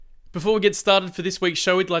Before we get started for this week's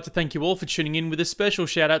show, we'd like to thank you all for tuning in with a special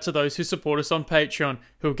shout out to those who support us on Patreon,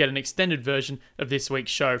 who will get an extended version of this week's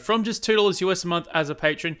show. From just $2 US a month as a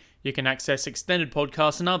patron, you can access extended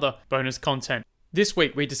podcasts and other bonus content. This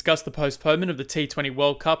week, we discuss the postponement of the T20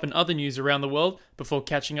 World Cup and other news around the world before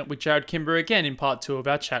catching up with Jared Kimber again in part 2 of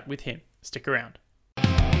our chat with him. Stick around.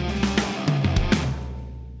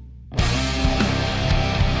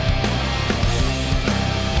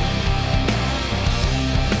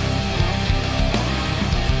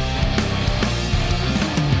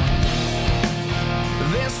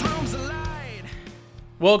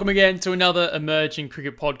 Welcome again to another emerging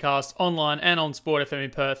cricket podcast online and on Sport FM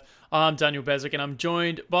in Perth. I'm Daniel Beswick and I'm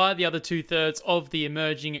joined by the other two-thirds of the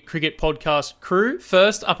emerging cricket podcast crew.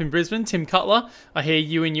 First, up in Brisbane, Tim Cutler. I hear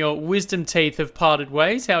you and your wisdom teeth have parted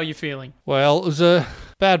ways. How are you feeling? Well, it was a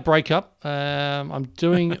bad breakup. I'm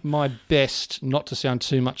doing my best not to sound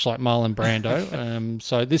too much like Marlon Brando.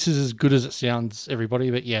 So this is as good as it sounds, everybody.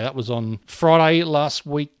 But yeah, that was on Friday last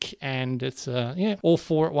week, and it's all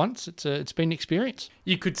four at once. It's been an experience.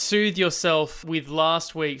 You could soothe yourself with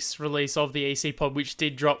last week's release of the EC Pod, which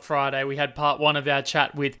did drop Friday. We had part 1 of our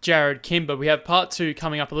chat with Jared Kimber. We have part 2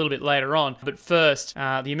 coming up a little bit later on. But first,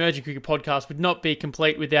 the Emerging Cricket Podcast would not be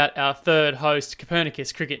complete without our third host,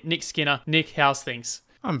 Copernicus Cricket, Nick Skinner. Nick, how's things?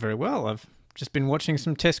 I'm very well. I've just been watching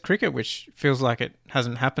some Test cricket, which feels like it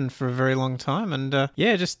hasn't happened for a very long time. And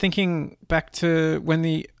just thinking back to when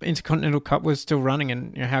the Intercontinental Cup was still running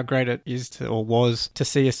and how great it was to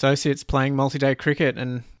see associates playing multi-day cricket.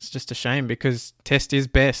 And it's just a shame because Test is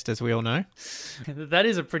best, as we all know. That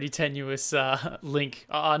is a pretty tenuous link.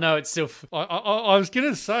 I know it's still... I was going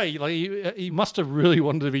to say, like, he must have really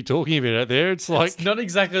wanted to be talking about it there. It's not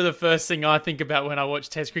exactly the first thing I think about when I watch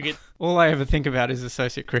Test cricket. All I ever think about is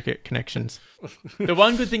associate cricket connections. The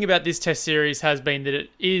one good thing about this Test series has been that it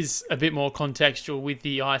is a bit more contextual with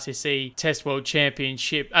the ICC Test World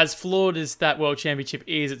Championship. As flawed as that World Championship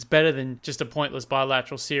is, it's better than just a pointless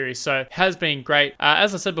bilateral series. So it has been great.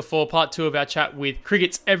 As I said before, part 2 of our chat with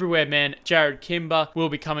Cricket's everywhere man, Jared Kimber, will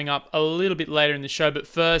be coming up a little bit later in the show. But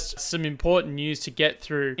first, some important news to get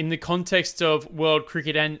through in the context of world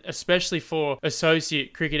cricket and especially for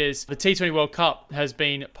associate cricketers. The T20 World Cup has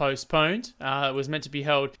been postponed. It was meant to be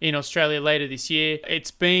held in Australia later this year.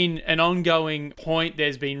 It's been an ongoing point.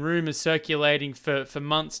 There's been rumours circulating for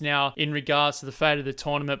months now in regards to the fate of the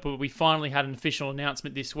tournament, but we finally had an official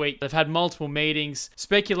announcement this week. They've had multiple meetings,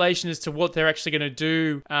 speculation as to what they're actually going to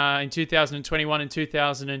do in 2021 and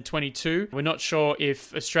 2022. We're not sure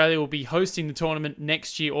if Australia will be hosting the tournament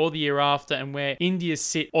next year or the year after, and where India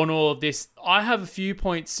sit on all of this. I have a few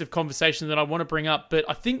points of conversation that I want to bring up, but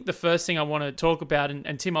I think the first thing I want to talk about,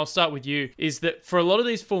 and Tim, I'll start with you, is that for a lot of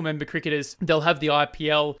these full member cricketers, they'll have the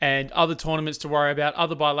IPL and other tournaments to worry about,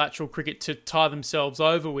 other bilateral cricket to tie themselves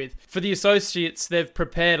over with. For the associates, they've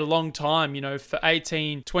prepared a long time, for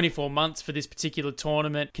 18, 24 months for this particular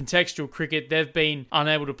tournament. Contextual cricket, they've been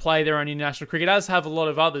unable to play their own international cricket, as have a lot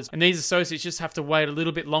of others. And these associates just have to wait a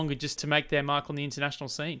little bit longer just to make their mark on the international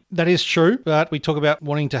scene. That is true, but we talk about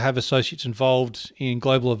wanting to have associates involved in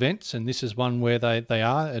global events, and this is one where they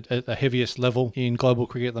are at the heaviest level in global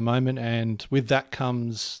cricket at the moment. And with that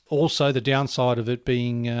comes also the downside of it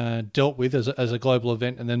being dealt with as a global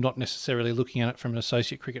event, and they're not necessarily looking at it from an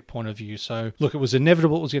associate cricket point of view. So look, it was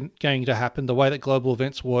inevitable it was going to happen. The way that global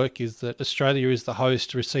events work is that Australia is the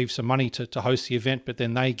host, receives some money to host the event, but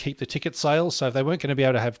then they keep the ticket sales. So if they weren't going to be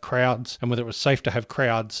able to have crowds, and whether it was safe to have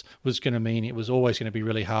crowds was going to mean it was always going to be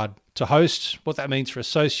really hard to host. What that means for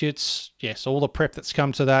associates, yes, all the prep that's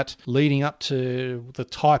come to that, leading up to the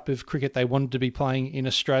type of cricket they wanted to be playing in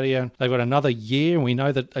Australia. They've got another year, and we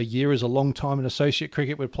know that a year is a long time in associate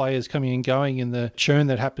cricket with players coming and going, and the churn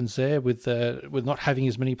that happens there with not having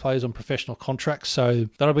as many players on professional contracts. So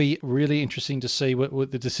that'll be really interesting to see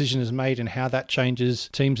what the decision is made and how that changes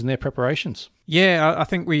teams and their preparations. Yeah, I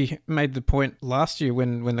think we made the point last year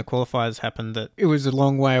when the qualifiers happened that it was a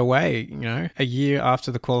long way away. A year after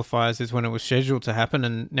the qualifiers is when it was scheduled to happen,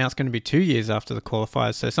 and now it's going to be 2 years after the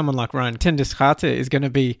qualifiers. So someone like Ryan Tendiskhate is going to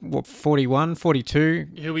be, 41, 42?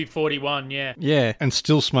 He'll be 41, yeah. Yeah. And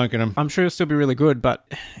still smoking them. I'm sure he'll still be really good, but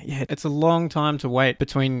yeah, it's a long time to wait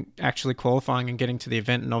between actually qualifying and getting to the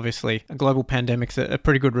event, and obviously a global pandemic's a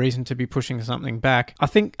pretty good reason to be pushing something back. I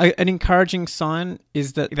think an encouraging sign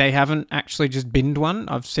is that they haven't actually just binned one.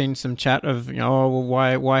 I've seen some chat of,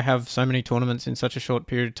 why have so many tournaments in such a short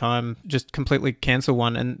period of time? Just completely cancel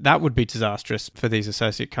one, and that would be disastrous for these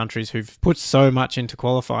associate countries who've put so much into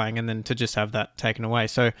qualifying, and then to just have that taken away.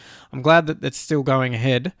 So I'm glad that it's still going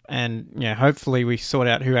ahead, and hopefully we sort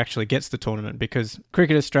out who actually gets the tournament, because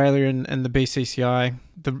Cricket Australia and the BCCI,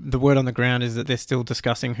 the word on the ground is that they're still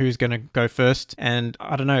discussing who's going to go first. And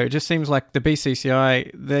I don't know, it just seems like the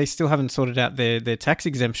BCCI, they still haven't sorted out their tax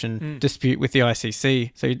exemption dispute with the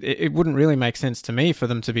ICC. So it wouldn't really make sense to me for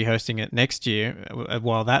them to be hosting it next year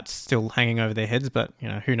while that's still hanging over their heads. But,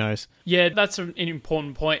 who knows? Yeah, that's an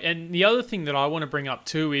important point. And the other thing that I want to bring up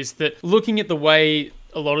too is that looking at the way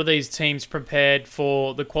a lot of these teams prepared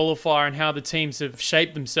for the qualifier and how the teams have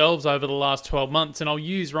shaped themselves over the last 12 months. And I'll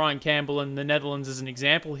use Ryan Campbell and the Netherlands as an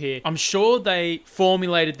example here. I'm sure they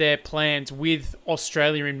formulated their plans with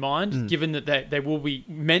Australia in mind, given that they will be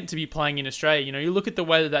meant to be playing in Australia. You look at the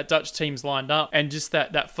way that Dutch team's lined up and just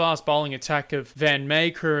that fast bowling attack of Van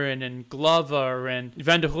Meekeren and Glover and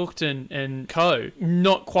Van der Hoogten and co.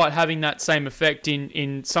 Not quite having that same effect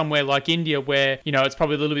in somewhere like India where, it's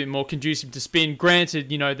probably a little bit more conducive to spin. Granted,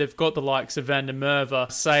 they've got the likes of Van der Merwe,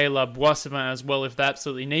 Saylor, Boissevin as well if they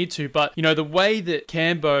absolutely need to. But, the way that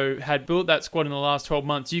Cambo had built that squad in the last 12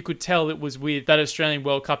 months, you could tell it was with that Australian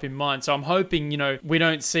World Cup in mind. So I'm hoping, we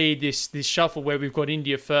don't see this shuffle where we've got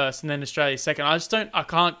India first and then Australia second. I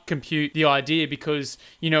can't compute the idea because,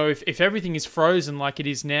 if everything is frozen like it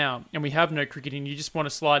is now and we have no cricket and you just want to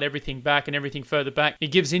slide everything back and everything further back, it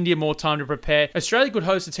gives India more time to prepare. Australia could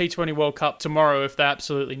host a T20 World Cup tomorrow if they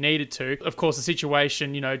absolutely needed to. Of course, the situation,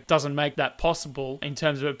 doesn't make that possible in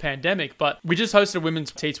terms of a pandemic, but we just hosted a women's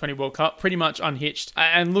T20 World Cup pretty much unhitched.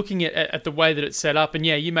 And looking at the way that it's set up, and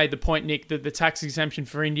yeah, you made the point, Nick, that the tax exemption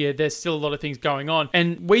for India, there's still a lot of things going on.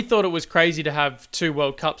 And we thought it was crazy to have 2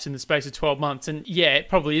 World Cups in the space of 12 months. And yeah, it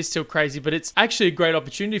probably is still crazy, but it's actually a great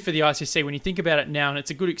opportunity for the ICC when you think about it now. And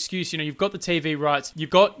it's a good excuse. You've got the TV rights, you've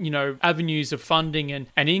got, avenues of funding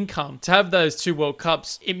and income. To have those 2 World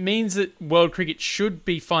Cups, it means that world cricket should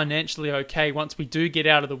be financially okay once we do get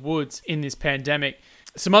out of the woods in this pandemic.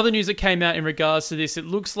 Some other news that came out in regards to this, it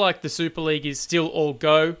looks like the Super League is still all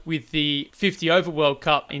go with the 50 over World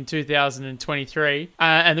Cup in 2023.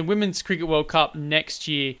 And the Women's Cricket World Cup next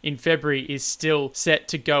year in February is still set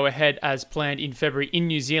to go ahead as planned in February in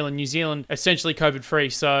New Zealand. New Zealand essentially COVID-free,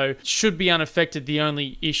 so should be unaffected. The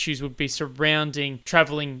only issues would be surrounding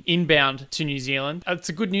travelling inbound to New Zealand. It's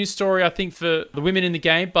a good news story, I think, for the women in the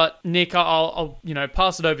game. But Nick, I'll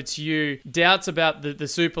pass it over to you. Doubts about the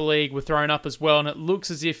Super League were thrown up as well, and it looks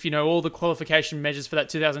as if, all the qualification measures for that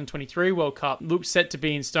 2023 World Cup look set to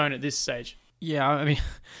be in stone at this stage. Yeah, I mean,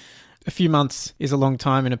 a few months is a long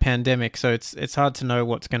time in a pandemic, so it's hard to know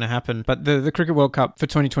what's going to happen. But the Cricket World Cup for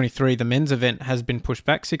 2023, the men's event, has been pushed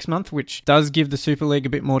back 6 months, which does give the Super League a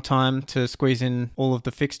bit more time to squeeze in all of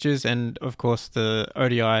the fixtures, and of course the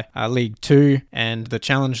ODI League 2 and the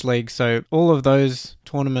Challenge League. So all of those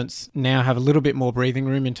tournaments now have a little bit more breathing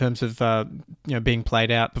room in terms of being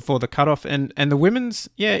played out before the cutoff. And the women's,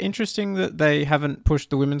 interesting that they haven't pushed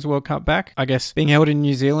the Women's World Cup back. I guess being held in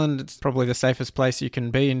New Zealand, it's probably the safest place you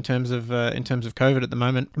can be in terms of COVID at the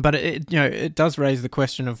moment. But it does raise the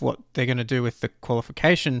question of what they're going to do with the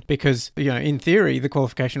qualification, because in theory the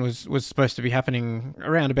qualification was supposed to be happening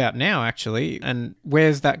around about now actually. And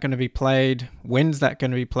where's that going to be played? When's that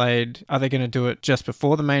going to be played? Are they going to do it just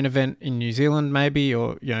before the main event in New Zealand maybe?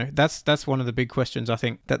 Or that's one of the big questions I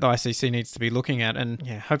think that the ICC needs to be looking at. And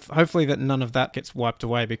hopefully that none of that gets wiped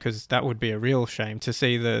away, because that would be a real shame to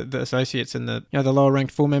see the associates and the lower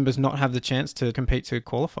ranked full members not have the chance to compete to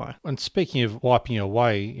qualify. And speaking of wiping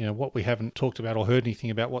away, what we haven't talked about or heard anything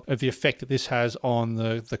about of the effect that this has on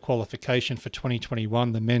the qualification for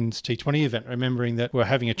 2021, the men's T20 event. Remembering that we're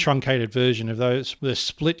having a truncated version of the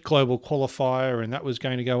split global qualifier, and that was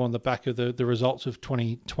going to go on the back of the results of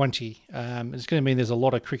 2020. It's going to mean there's a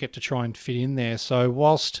lot of cricket to try and fit in there. So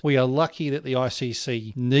whilst we are lucky that the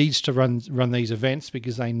ICC needs to run these events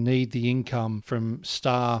because they need the income from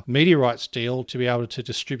Star media rights deal to be able to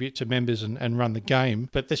distribute to members and run the game,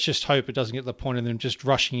 but let's just hope it doesn't get to the point of them just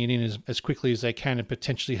rushing it in as quickly as they can and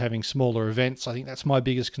potentially having smaller events. I think that's my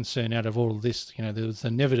biggest concern out of all of this. There's the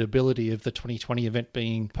inevitability of the 2020 event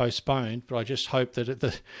being postponed, but I just hope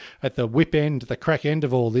that at the whip end, the crack end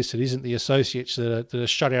of all this, it isn't the associates that are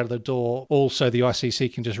shut out of the door. Also, the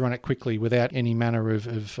ICC can just run it quickly without any manner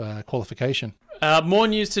of qualification. More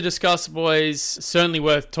news to discuss, boys. Certainly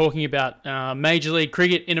worth talking about. Major League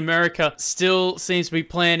Cricket in America still seems to be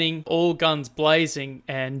planning all guns blazing,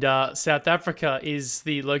 and South Africa is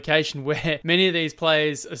the location where many of these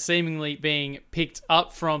players are seemingly being picked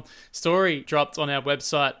up from. Story dropped on our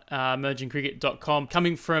website, emergingcricket.com,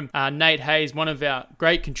 coming from Nate Hayes, one of our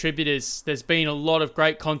great contributors. There's been a lot of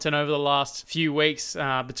great content over the last few weeks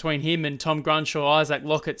between him and Tom Grunshaw, Isaac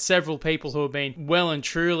Lockett, several people who have been well and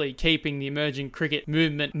truly keeping the emerging cricket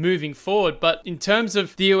movement moving forward. But in terms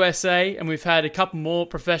of the USA, and we've had a couple more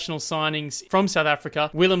professional signings from South Africa,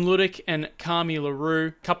 Willem Ludik and Kami Larue,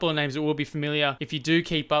 a couple of names that will be familiar if you do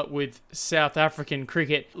keep up with South African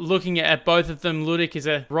cricket. Looking at both of them, Ludik is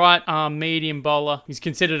a right arm medium bowler. He's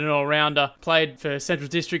considered an all-rounder, played for Central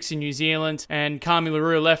Districts in New Zealand, and Kami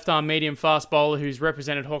Larue, a left arm medium fast bowler who's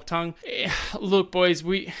represented Hawk Tongue. Look, boys,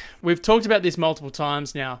 we've talked about this multiple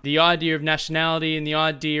times now. The idea of nationality and the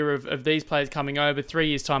idea of these players coming over. 3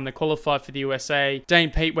 years' time, they qualified for the USA.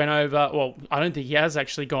 Dane Pete went over. Well, I don't think he has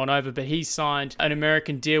actually gone over, but he signed an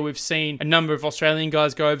American deal. We've seen a number of Australian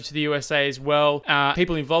guys go over to the USA as well.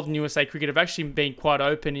 People involved in USA cricket have actually been quite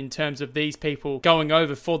open in terms of these people going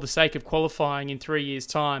over for the sake of qualifying in 3 years'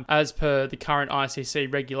 time, as per the current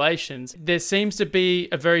ICC regulations. There seems to be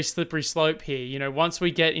a very slippery slope here. You know, once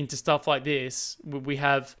we get into stuff like this, we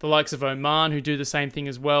have the likes of Oman who do the same thing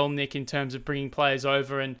as well, Nick, in terms of bringing players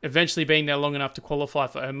over and eventually being there long enough to qualify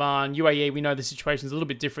for Oman. UAE, we know the situation is a little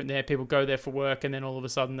bit different there. People go there for work and then all of a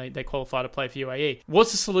sudden they qualify to play for UAE.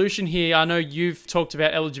 What's the solution here? I know you've talked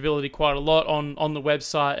about eligibility quite a lot on the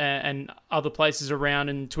website and other places around,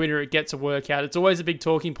 and Twitter, it gets a workout. It's always a big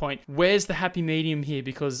talking point. Where's the happy medium here?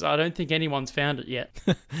 Because I don't think anyone's found it yet.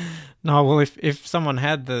 No, well, if someone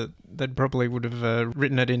had, they probably would have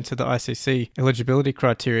written it into the ICC eligibility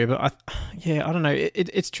criteria. But I don't know.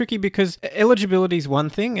 It's tricky because eligibility is one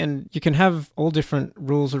thing, and you can have all different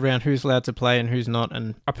rules around who's allowed to play and who's not.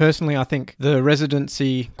 And I think the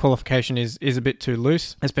residency qualification is a bit too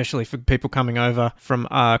loose, especially for people coming over from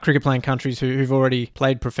cricket playing countries who've already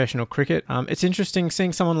played professional cricket. It's interesting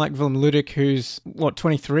seeing someone like Willem Ludik, who's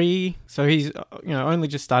 23, so he's only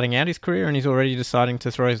just starting out his career, and he's already deciding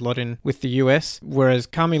to throw his lot in with the US. Whereas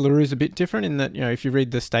Kami Larue is a bit different in that, if you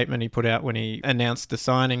read the statement he put out when he announced the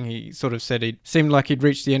signing, he sort of said it seemed like he'd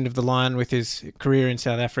reached the end of the line with his career in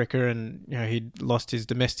South Africa, and he'd lost his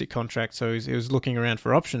domestic contract, so he was looking around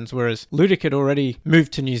for options. Whereas Ludik had already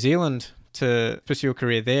moved to New Zealand to pursue a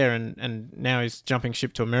career there, and now he's jumping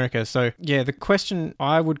ship to America. So yeah, the question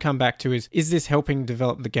I would come back to is this helping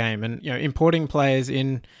develop the game? And importing players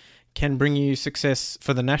in can bring you success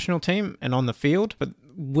for the national team and on the field, but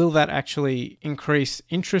will that actually increase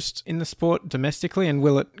interest in the sport domestically, and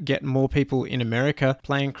will it get more people in America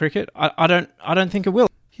playing cricket? I don't think it will.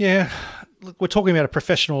 Yeah. Look, we're talking about a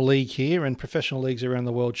professional league here, and professional leagues around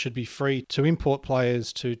the world should be free to import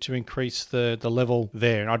players to increase the level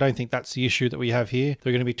there. And I don't think that's the issue that we have here. There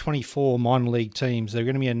are going to be 24 minor league teams. There are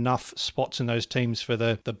going to be enough spots in those teams for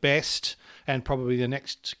the best and probably the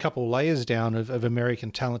next couple layers down of American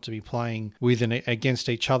talent to be playing with and against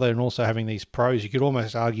each other, and also having these pros. You could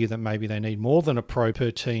almost argue that maybe they need more than a pro per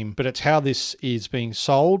team, but it's how this is being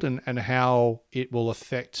sold and how it will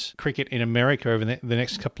affect cricket in America over the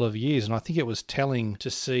next couple of years. And I think it was telling to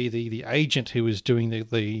see the agent who was doing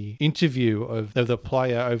the interview of the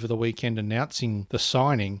player over the weekend announcing the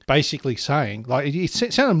signing, basically saying, like, it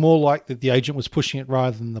sounded more like that the agent was pushing it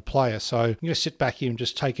rather than the player. So I'm going to sit back here and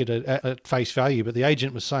just take it at face value. But the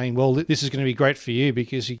agent was saying, well, this is going to be great for you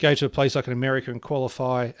because you go to a place like in America and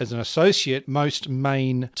qualify as an associate. Most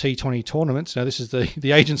main T20 tournaments, now this is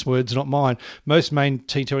the agent's words, not mine, most main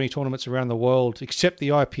T20 tournaments around the world, except the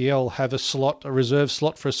IPL, have a reserve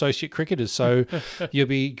slot for associate cricketers. So you'll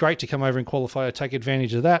be great to come over and qualify to take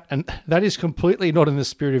advantage of that. And that is completely not in the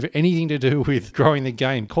spirit of anything to do with growing the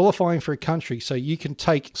game. Qualifying for a country so you can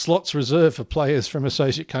take slots reserved for players from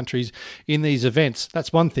associate countries in these events,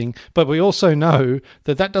 that's one thing. But we also know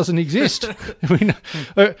that doesn't exist.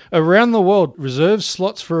 Around the world, reserve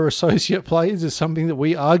slots for associate players is something that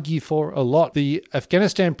we argue for a lot. The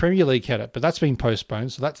Afghanistan Premier League had it, but that's been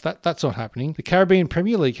postponed, so that's not happening. The Caribbean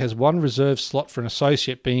Premier League has one reserve slot for an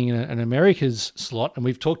associate being an America's slot, and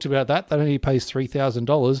we've talked about that. That only pays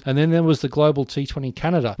 $3,000. And then there was the Global T20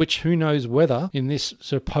 Canada, which who knows whether in this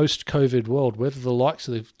sort of post-COVID world, whether the likes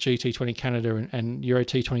of the GT20 Canada and Euro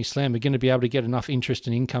T20 Slam are going to be able to get enough interest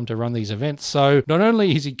and income to run these events. So not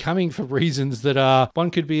only is he coming for reasons that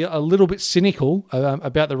one could be a little bit cynical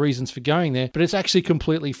about the reasons for going there, but it's actually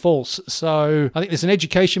completely false. So I think there's an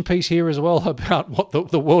education piece here as well about what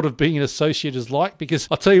the world of being an associate is like, because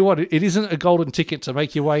I'll tell you what, it isn't a golden ticket to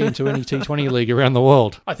make your way into any T20 league around the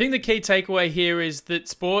world. I think the key takeaway here is that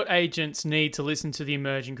sport agents need to listen to the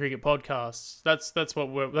Emerging Cricket podcasts. That's what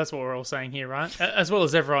we're all saying here, right? As well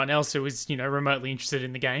as everyone else who is remotely interested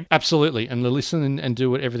in the game. Absolutely, and listen and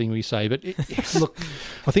do everything we say. But look,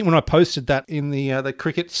 I think when I posted that in the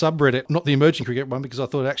cricket subreddit, not the Emerging Cricket one, because I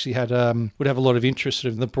thought it actually had would have a lot of interest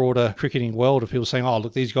in the broader cricketing world of people saying, oh,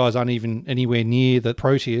 look, these guys aren't even anywhere near the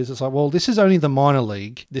pro tiers. It's like, well, this is only the minor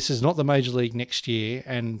league. This is not the major league next year,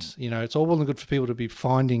 and It's all well and good for people to be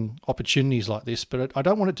finding opportunities like this, but I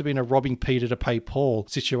don't want it to be in a robbing Peter to pay Paul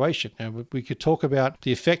situation. We could talk about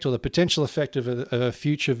the effect or the potential effect of a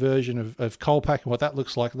future version of Colpack and what that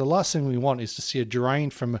looks like. The last thing we want is to see a drain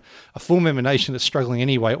from a full member nation that's struggling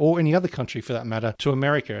anyway, or any other country for that matter, to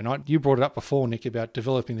America. And you brought it up before, Nick, about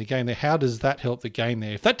developing the game there. How does that help the game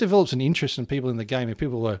there? If that develops an interest in people in the game, if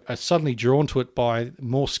people are suddenly drawn to it by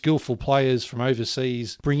more skillful players from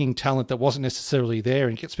overseas, bringing talent that wasn't necessarily there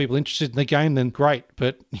and gets people interested in the game, then great.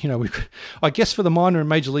 But, I guess for the minor and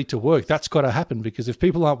major league to work, that's got to happen, because if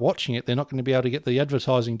people aren't watching it, they're not going to be able to get the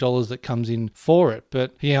advertising dollars that comes in for it.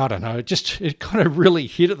 But yeah, I don't know. It kind of really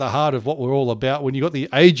hit at the heart of what we're all about when you got the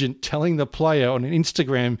agent telling the player on an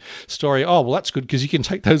Instagram story, oh, well, that's good because you can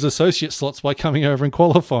take those associate slots by coming over and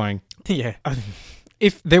qualifying. Yeah.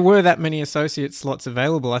 If there were that many associate slots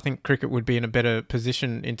available, I think cricket would be in a better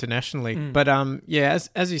position internationally. But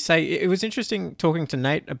as you say, it was interesting talking to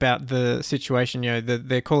Nate about the situation.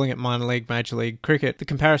 They're calling it minor league, major league cricket. The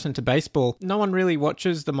comparison to baseball, no one really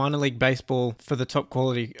watches the minor league baseball for the top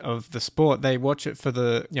quality of the sport. They watch it for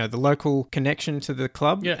the the local connection to the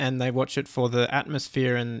club, and they watch it for the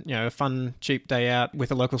atmosphere and a fun, cheap day out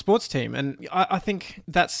with a local sports team. And I think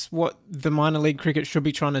that's what the minor league cricket should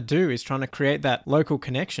be trying to do, is trying to create that local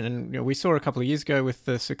connection. And we saw a couple of years ago with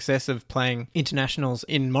the success of playing internationals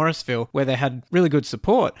in Morrisville, where they had really good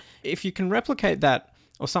support. If you can replicate that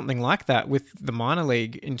or something like that with the minor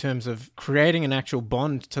league in terms of creating an actual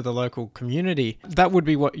bond to the local community, that would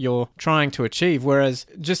be what you're trying to achieve. Whereas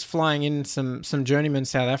just flying in some journeyman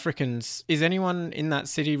South Africans, is anyone in that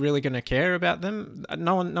city really going to care about them?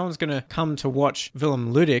 No one's going to come to watch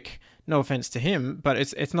Willem Ludik. No offense to him, but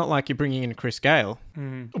it's not like you're bringing in Chris Gale.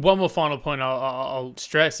 One more final point I'll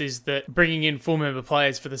stress is that bringing in full member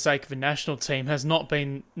players for the sake of a national team has not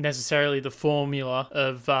been necessarily the formula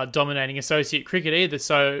of dominating associate cricket either.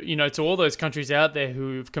 So, to all those countries out there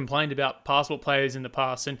who've complained about passport players in the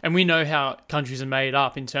past, and we know how countries are made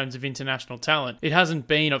up in terms of international talent, it hasn't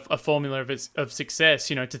been a formula of success.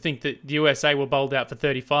 To think that the USA were bowled out for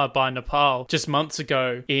 35 by Nepal just months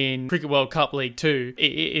ago in Cricket World Cup League 2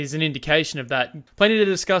 is an indication of that. Plenty to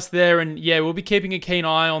discuss there, and we'll be keeping a keen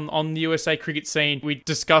eye on the USA cricket scene. We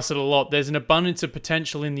discuss it a lot. There's an abundance of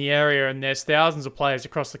potential in the area, and there's thousands of players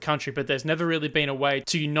across the country, but there's never really been a way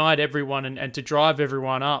to unite everyone and to drive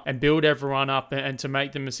everyone up and build everyone up and to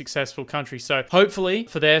make them a successful country. So hopefully,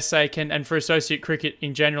 for their sake and for associate cricket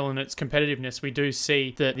in general and its competitiveness, we do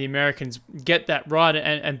see that the Americans get that right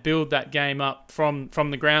and build that game up from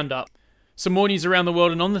the ground up. Some more news around the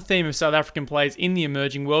world, and on the theme of South African players in the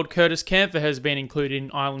emerging world, Curtis Camphor has been included in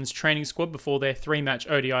Ireland's training squad before their 3-match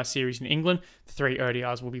ODI series in England. The 3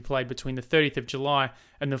 ODIs will be played between the 30th of July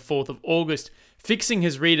and the 4th of August. Fixing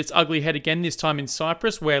has reared its ugly head again, this time in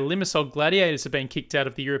Cyprus, where Limassol Gladiators have been kicked out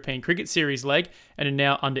of the European Cricket Series leg and are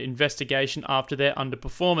now under investigation after their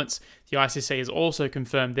underperformance. The ICC has also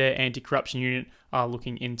confirmed their anti-corruption unit are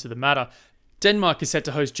looking into the matter. Denmark is set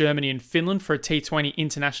to host Germany and Finland for a T20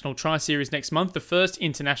 International Tri-Series next month, the first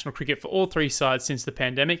international cricket for all 3 sides since the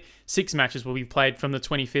pandemic. 6 matches will be played from the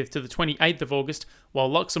 25th to the 28th of August, while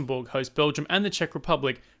Luxembourg hosts Belgium and the Czech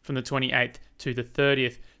Republic from the 28th to the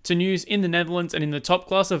 30th. To news in the Netherlands, and in the top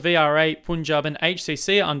class of VRA, Punjab and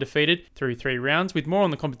HCC are undefeated through 3 rounds. With more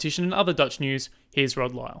on the competition and other Dutch news, here's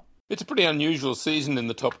Rod Lyle. It's a pretty unusual season in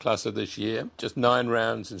the top class of this year. Just 9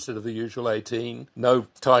 rounds instead of the usual 18. No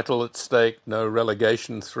title at stake, no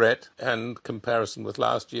relegation threat, and comparison with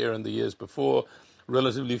last year and the years before,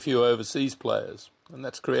 relatively few overseas players. And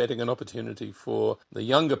that's creating an opportunity for the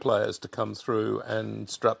younger players to come through and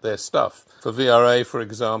strut their stuff. For VRA, for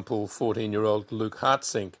example, 14-year-old Luke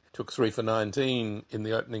Hartsink took 3 for 19 in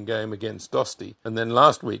the opening game against Dosti. And then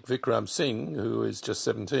last week, Vikram Singh, who is just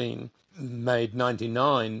 17, made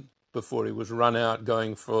 99 before he was run out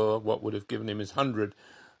going for what would have given him his 100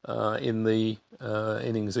 in the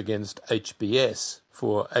innings against HBS.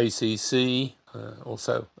 For ACC,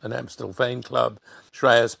 also an Amstelveen club,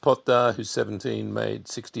 Shreyas Poddar, who's 17, made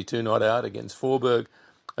 62 not out against Voorburg.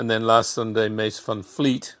 And then last Sunday, Mace van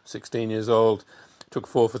Vliet, 16 years old, took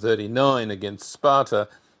 4 for 39 against Sparta,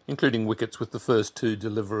 including wickets with the first 2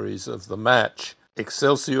 deliveries of the match.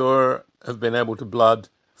 Excelsior have been able to blood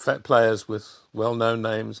fat players with well-known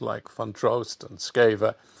names like Van Troost and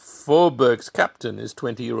Scaver. Voorburg's captain is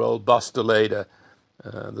 20-year-old Bas de Lede,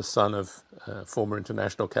 the son of former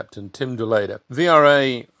international captain Tim de Lede.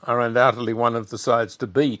 VRA are undoubtedly one of the sides to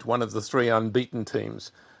beat, one of the 3 unbeaten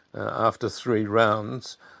teams after 3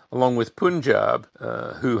 rounds, along with Punjab,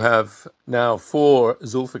 who have now 4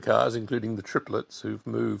 Zulfikars, including the triplets who've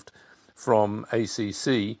moved from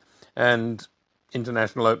ACC, and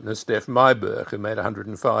international opener Steph Myburgh, who made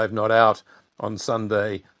 105 not out on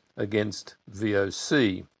Sunday against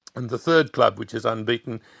VOC. And the third club, which is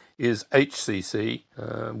unbeaten, is HCC,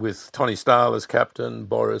 with Tony Stahl as captain,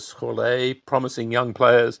 Boris Hollet, promising young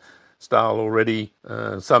players. Stahl already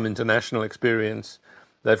some international experience.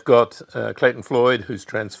 They've got Clayton Floyd, who's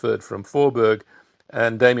transferred from Forberg,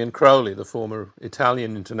 and Damien Crowley, the former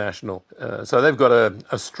Italian international. So they've got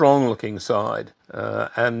a strong-looking side,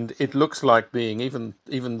 and it looks like being, even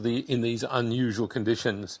in these unusual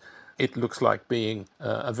conditions, it looks like being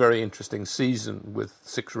a very interesting season with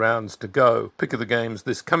 6 rounds to go. Pick of the games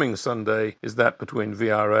this coming Sunday is that between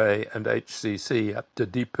VRA and HCC at De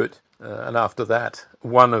Dieput. And after that,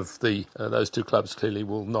 one of those two clubs clearly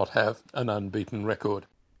will not have an unbeaten record.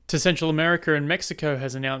 To Central America, and Mexico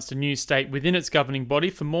has announced a new state within its governing body.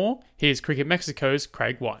 For more, here's Cricket Mexico's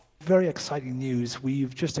Craig White. Very exciting news.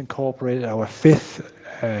 We've just incorporated our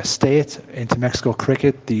 5th state into Mexico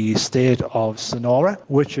cricket, the state of Sonora,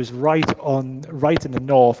 which is right in the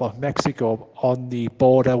north of Mexico on the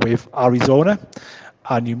border with Arizona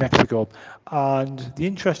and New Mexico. And the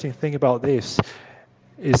interesting thing about this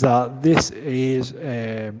is that this is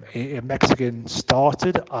a Mexican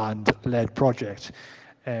started and led project.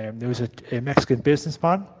 There was a Mexican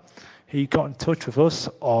businessman. He got in touch with us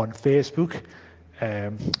on Facebook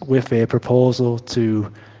with a proposal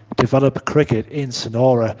to develop cricket in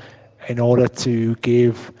Sonora in order to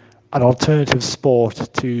give an alternative sport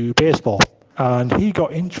to baseball. And he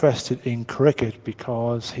got interested in cricket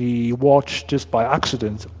because he watched, just by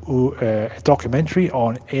accident, a documentary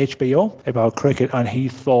on HBO about cricket, and he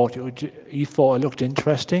thought it looked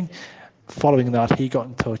interesting. Following that, he got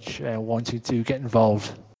in touch and wanted to get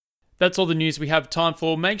involved. That's all the news we have time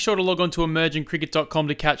for. Make sure to log on to emergingcricket.com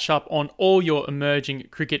to catch up on all your emerging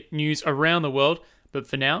cricket news around the world. But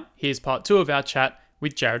for now, here's part 2 of our chat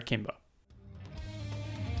with Jared Kimber.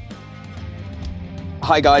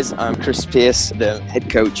 Hi guys, I'm Chris Pearce, the head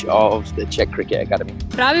coach of the Czech Cricket Academy.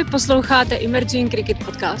 Právě posloucháte Emerging Cricket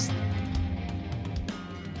Podcast.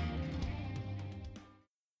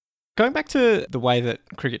 Going back to the way that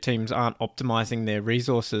cricket teams aren't optimising their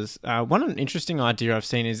resources, one interesting idea I've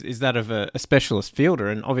seen is that of a specialist fielder.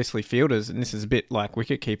 And obviously fielders, and this is a bit like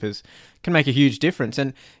wicket keepers, can make a huge difference.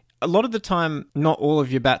 And a lot of the time, not all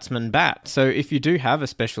of your batsmen bat. So if you do have a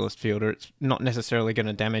specialist fielder, it's not necessarily going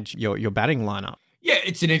to damage your batting lineup. Yeah,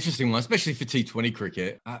 it's an interesting one, especially for T20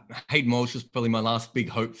 cricket. Hayden Walsh was probably my last big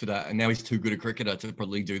hope for that, and now he's too good a cricketer to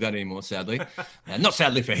probably do that anymore, sadly. Not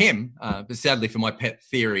sadly for him, but sadly for my pet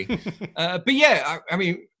theory. But yeah, I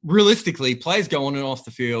mean, realistically, players go on and off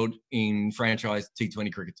the field in franchise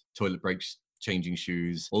T20 cricket, toilet breaks, changing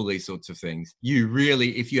shoes, all these sorts of things. You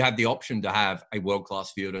really, if you have the option to have a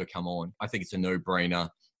world-class fielder come on, I think it's a no-brainer.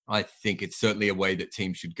 I think it's certainly a way that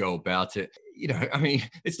teams should go about it. You know, I mean,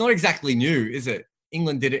 it's not exactly new, is it?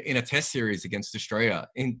 England did it in a test series against Australia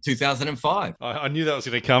in 2005. I knew that was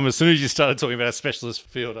going to come as soon as you started talking about a specialist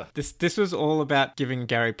fielder. This was all about giving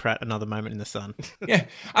Gary Pratt another moment in the sun. Yeah,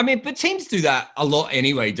 I mean, but teams do that a lot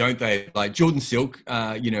anyway, don't they? Like Jordan Silk,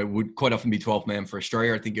 would quite often be 12th man for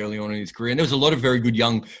Australia, I think, early on in his career. And there was a lot of very good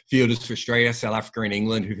young fielders for Australia, South Africa and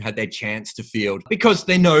England who've had their chance to field because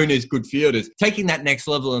they're known as good fielders. Taking that next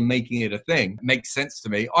level and making it a thing makes sense to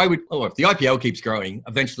me. If the IPL keeps growing,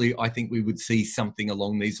 eventually I think we would see something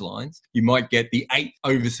along these lines. You might get the 8th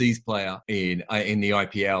overseas player in the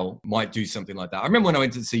IPL, might do something like that. I remember when I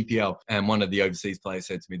went to the CPL and one of the overseas players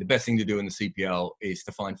said to me, the best thing to do in the CPL is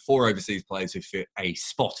to find 4 overseas players who fit a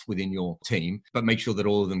spot within your team, but make sure that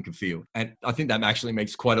all of them can field. And I think that actually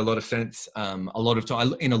makes quite a lot of sense. A lot of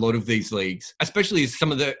time in a lot of these leagues, especially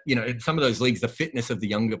some of the, in some of those leagues, the fitness of the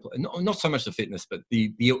younger players, not so much the fitness, but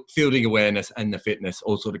the fielding awareness and the fitness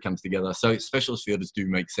all sort of comes together. So specialist fielders do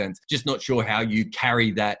make sense. Just not sure how you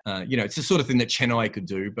carry that. It's the sort of thing that Chennai could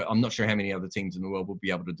do, but I'm not sure how many other teams in the world would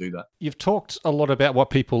be able to do that. You've talked a lot about what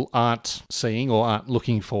people aren't seeing or aren't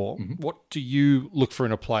looking for. Mm-hmm. What do you look for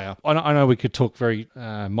in a player? I know we could talk very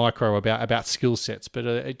micro about skill sets, but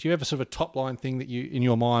do you have a sort of a top line thing that you in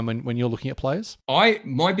your mind when you're looking at players?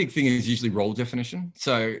 My big thing is usually role definition.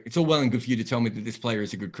 So it's all well and good for you to tell me that this player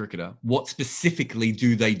is a good cricketer. What specifically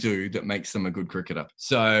do they do that makes them a good cricketer?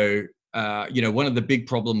 So one of the big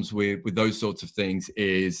problems with those sorts of things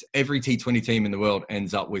is every T20 team in the world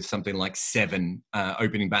ends up with something like 7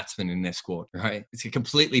 opening batsmen in their squad, right? It's a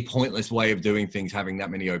completely pointless way of doing things, having that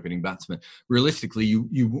many opening batsmen. Realistically,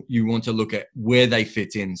 you want to look at where they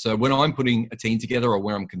fit in. So when I'm putting a team together or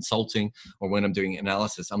when I'm consulting or when I'm doing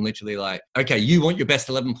analysis, I'm literally like, okay, you want your best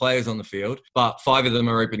 11 players on the field, but 5 of them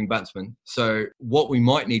are opening batsmen. So what we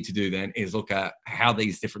might need to do then is look at how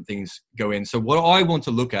these different things go in. So what I want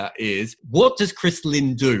to look at is is, what does Chris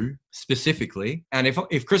Lynn do specifically? And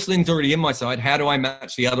if Chris Lynn's already in my side, how do I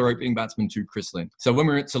match the other opening batsman to Chris Lynn? So when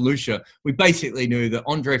we were at St. Lucia, we basically knew that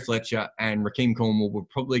Andre Fletcher and Raheem Cornwall were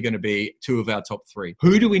probably going to be two of our top three.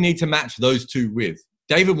 Who do we need to match those two with?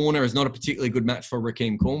 David Warner is not a particularly good match for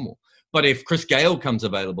Raheem Cornwall. But if Chris Gale comes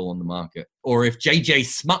available on the market, or if JJ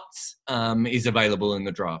Smuts is available in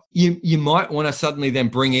the draft, you might want to suddenly then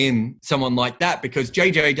bring in someone like that, because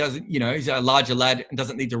JJ doesn't, he's a larger lad and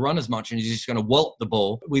doesn't need to run as much, and he's just going to wallop the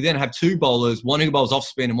ball. We then have two bowlers, one who bowls off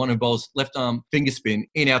spin and one who bowls left arm finger spin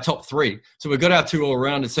in our top three. So we've got our two all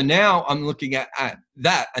rounders. So now I'm looking at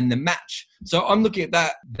that and the match. So I'm looking at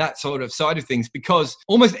that sort of side of things, because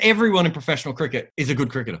almost everyone in professional cricket is a good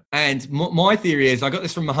cricketer. And my theory is, I got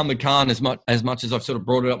this from Muhammad Khan as much as I've sort of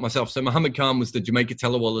brought it up myself. So Muhammad Khan was the Jamaica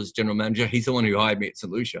Telewalla's general manager. He's the one who hired me at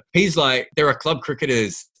St. Lucia. He's like, there are club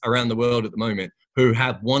cricketers around the world at the moment who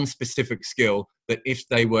have one specific skill that, if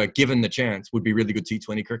they were given the chance, would be really good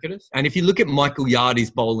T20 cricketers. And if you look at Michael Yardy's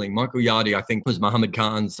bowling, Michael Yardy, I think, was Muhammad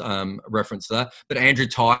Khan's reference to that. But Andrew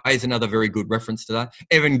Tye is another very good reference to that.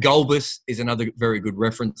 Evan Gulbis is another very good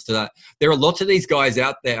reference to that. There are lots of these guys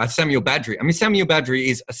out there. Samuel Badri. I mean, Samuel Badri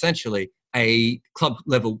is essentially a club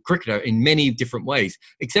level cricketer in many different ways,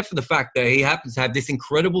 except for the fact that he happens to have this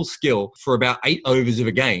incredible skill for about 8 overs of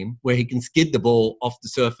a game where he can skid the ball off the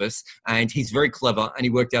surface, and he's very clever, and he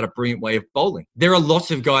worked out a brilliant way of bowling. There are lots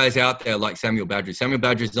of guys out there like Samuel Badri. Samuel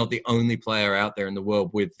Badri is not the only player out there in the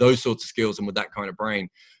world with those sorts of skills and with that kind of brain.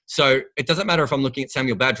 So it doesn't matter if I'm looking at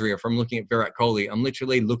Samuel Badri or if I'm looking at Virat Kohli. I'm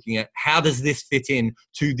literally looking at, how does this fit in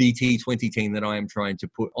to the T20 team that I am trying to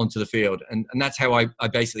put onto the field? And that's how I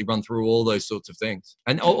basically run through all those sorts of things.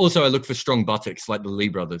 And also I look for strong buttocks like the Lee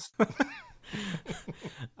brothers.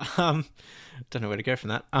 Don't know where to go from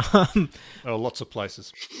that. Lots of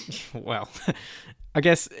places. Well, I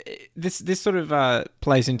guess this sort of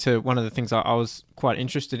plays into one of the things I was quite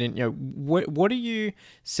interested in. What do you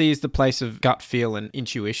see as the place of gut feel and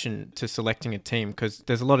intuition to selecting a team? Because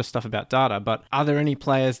there's a lot of stuff about data, but are there any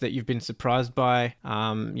players that you've been surprised by?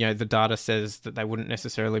 The data says that they wouldn't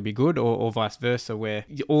necessarily be good, or vice versa, where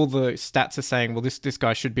all the stats are saying, well, this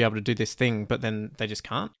guy should be able to do this thing, but then they just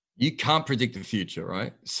can't? You can't predict the future,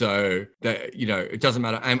 right? So that, it doesn't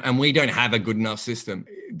matter. And we don't have a good enough system.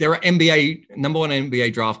 There are number one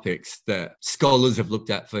NBA draft picks that scholars have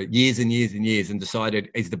looked at for years and years and years and decided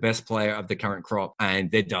is the best player of the current crop,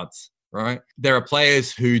 and they're duds. Right. There are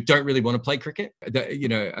players who don't really want to play cricket.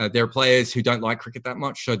 There are players who don't like cricket that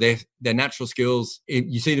much. So their natural skills,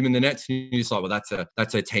 you see them in the nets, and you're just like, well, that's a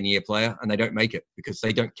 10-year player, and they don't make it because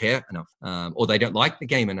they don't care enough, or they don't like the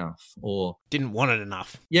game enough, or didn't want it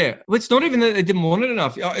enough. Yeah. Well, it's not even that they didn't want it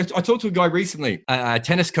enough. I talked to a guy recently, a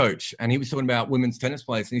tennis coach, and he was talking about women's tennis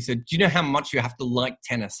players. And he said, do you know how much you have to like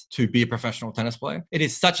tennis to be a professional tennis player? It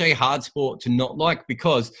is such a hard sport to not like,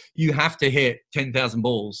 because you have to hit 10,000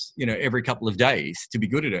 balls, every couple of days to be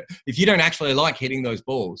good at it. If you don't actually like hitting those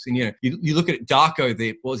balls, and you look at Darko,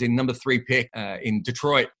 that was in number 3 pick in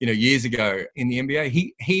Detroit, years ago in the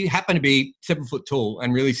NBA. He happened to be 7 foot tall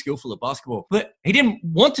and really skillful at basketball, but he didn't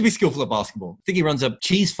want to be skillful at basketball. I think he runs a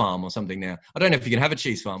cheese farm or something now. I don't know if you can have a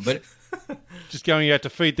cheese farm, but just going out to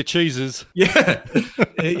feed the cheeses. Yeah,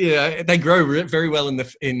 they grow very well in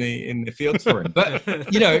the fields for him. But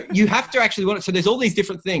you have to actually want it. So there's all these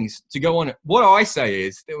different things to go on. What I say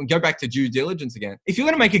is, go back to due diligence again. If you're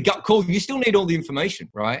going to make a gut call, you still need all the information,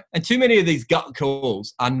 right? And too many of these gut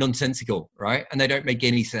calls are nonsensical, right? And they don't make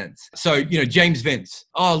any sense. So James Vince.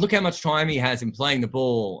 Oh, look how much time he has in playing the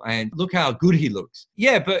ball, and look how good he looks.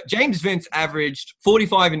 Yeah, but James Vince averaged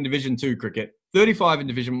 45 in Division 2 cricket, 35 in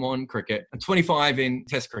Division 1 cricket, and 25 in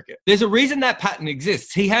Test cricket. There's a reason that pattern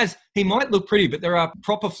exists. He might look pretty, but there are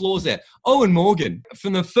proper flaws there. Owen Morgan,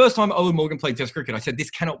 from the first time Owen Morgan played Test cricket, I said, this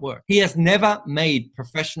cannot work. He has never made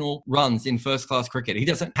professional runs in first-class cricket. He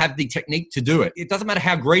doesn't have the technique to do it. It doesn't matter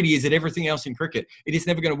how great he is at everything else in cricket. It is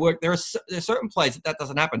never going to work. There are certain plays that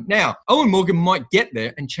doesn't happen. Now, Owen Morgan might get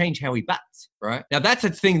there and change how he bats, right? Now, that's a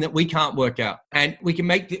thing that we can't work out. And we can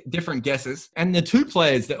make different guesses. And the two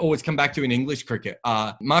players that always come back to in English cricket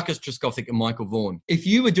are Marcus Trescothick and Michael Vaughan. If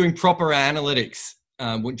you were doing proper analytics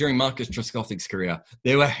during Marcus Trescothick's career,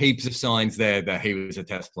 there were heaps of signs there that he was a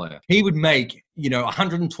Test player. He would make,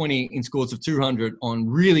 120 in scores of 200 on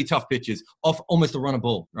really tough pitches off almost a run a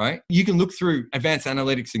ball, right? You can look through advanced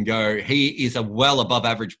analytics and go, he is a well above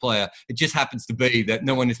average player. It just happens to be that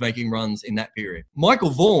no one is making runs in that period. Michael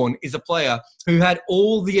Vaughan is a player who had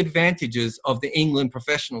all the advantages of the England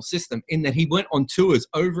professional system in that he went on tours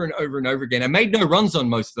over and over and over again and made no runs on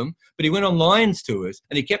most of them, but he went on Lions tours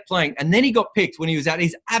and he kept playing. And then he got picked when he was at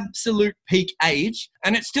his absolute peak age,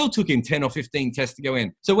 and it still took him 10 or 15 tests to go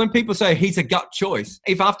in. So when people say he's a gut choice,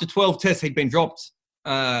 if after 12 tests he'd been dropped,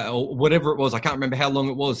 or whatever it was, I can't remember how long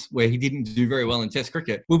it was where he didn't do very well in Test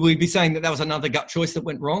cricket, would we be saying that was another gut choice that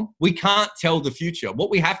went wrong? We can't tell the future. What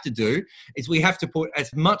we have to do is we have to put as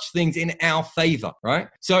much things in our favour, right?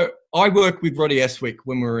 So I work with Roddy Eswick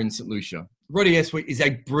when we were in St. Lucia. Roddy Eswick is a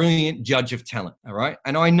brilliant judge of talent, all right?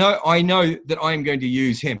 And I know that I am going to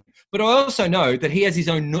use him. But I also know that he has his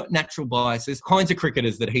own natural biases, kinds of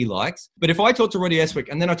cricketers that he likes. But if I talk to Roddy Eswick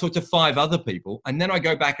and then I talk to 5 other people and then I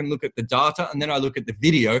go back and look at the data and then I look at the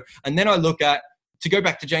video and then I look at, to go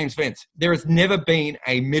back to James Vince, there has never been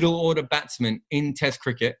a middle order batsman in Test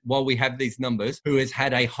cricket, while we have these numbers, who has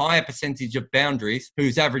had a higher percentage of boundaries,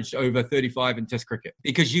 who's averaged over 35 in Test cricket,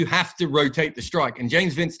 because you have to rotate the strike. And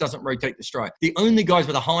James Vince doesn't rotate the strike. The only guys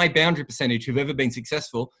with a high boundary percentage who've ever been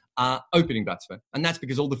successful are opening batsmen. And that's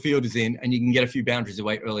because all the field is in and you can get a few boundaries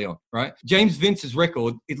away early on, right? James Vince's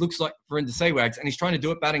record, it looks like Virinder Sehwag's, and he's trying to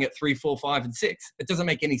do it batting at 3, 4, 5 and 6. It doesn't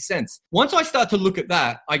make any sense. Once I start to look at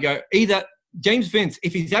that, I go, either James Vince,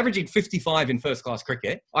 if he's averaging 55 in first class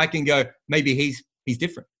cricket, I can go, maybe he's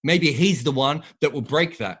different. Maybe he's the one that will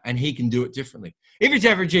break that and he can do it differently. If he's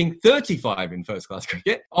averaging 35 in first class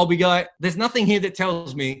cricket, I'll be going, there's nothing here that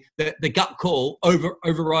tells me that the gut call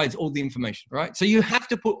overrides all the information, right? So you have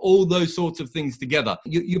to put all those sorts of things together.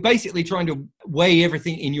 You're basically trying to weigh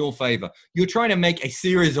everything in your favor. You're trying to make a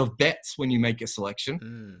series of bets when you make a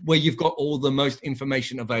selection where you've got all the most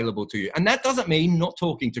information available to you. And that doesn't mean not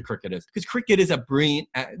talking to cricketers, because cricketers are brilliant.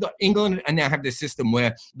 England and now have this system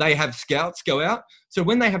where they have scouts go out. So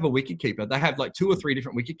when they have a wicketkeeper, they have like 2 or 3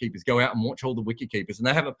 different wicketkeepers go out and watch all the wicketkeepers. And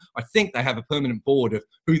I think they have a permanent board of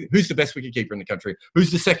who's the best wicketkeeper in the country, who's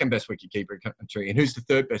the second best wicketkeeper in the country, and who's the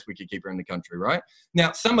third best wicketkeeper in the country, right?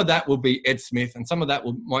 Now, some of that will be Ed Smith, and some of that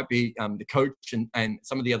might be the coach and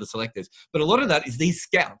some of the other selectors. But a lot of that is these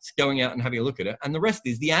scouts going out and having a look at it. And the rest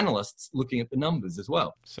is the analysts looking at the numbers as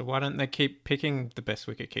well. So why don't they keep picking the best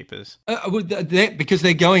wicketkeepers? Because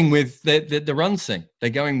they're going with the run sync. They're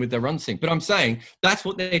going with the run sync. But I'm saying that's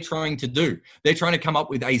what they're trying to do. They're trying to come up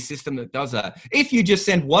with a system that does that. If you just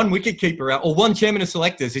send one wicketkeeper out, or one chairman of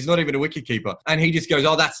selectors who's not even a wicketkeeper, and he just goes,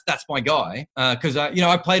 oh, that's my guy, because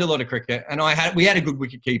I played a lot of cricket and we had a good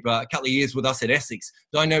wicketkeeper a couple of years with us at Essex,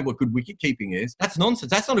 so I know what good wicketkeeping is. That's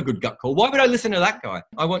nonsense. That's not a good gut call. Why would I listen to that guy?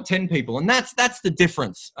 I want 10 people, and that's the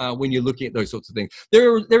difference when you're looking at those sorts of things.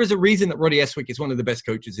 There is a reason that Roddy Eswick is one of the best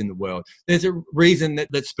coaches in the world. There's a reason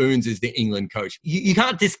that Spoons is the England coach. You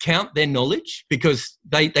can't discount their knowledge because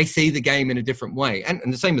they see the game in a different way. And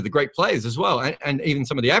the same with the great players as well, and even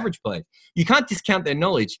some of the average players. You can't discount their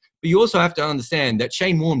knowledge, but you also have to understand that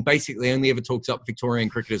Shane Warne basically only ever talks up Victorian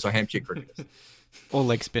cricketers or Hampshire cricketers. Or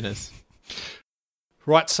leg spinners.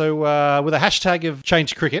 Right, so with a hashtag of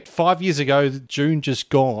Change Cricket, 5 years ago, June just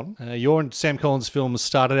gone, your and Sam Collins' film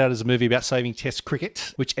started out as a movie about saving Test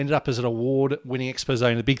cricket, which ended up as an award-winning expose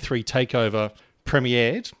in the Big Three takeover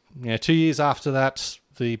premiered. 2 years after that,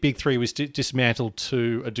 the Big Three was dismantled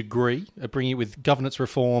to a degree, bringing it with governance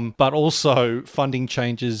reform, but also funding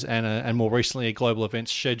changes and more recently a global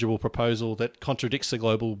events schedule proposal that contradicts the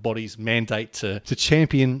global body's mandate to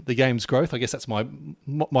champion the game's growth. I guess that's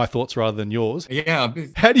my thoughts rather than yours. Yeah.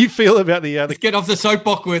 How do you feel about the... Let's get off the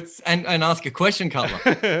soapbox and ask a question,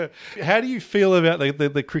 Cutler. How do you feel about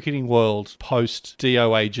the cricketing world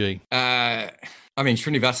post-DOAG?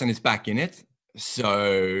 Srinivasan is back in it.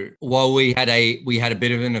 So while we had a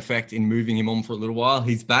bit of an effect in moving him on for a little while,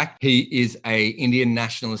 he's back. He is a Indian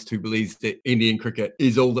nationalist who believes that Indian cricket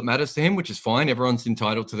is all that matters to him, which is fine. Everyone's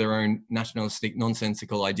entitled to their own nationalistic,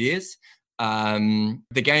 nonsensical ideas.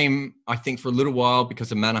 The game, I think for a little while,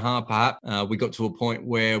 because of Manohar, perhaps, we got to a point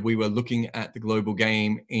where we were looking at the global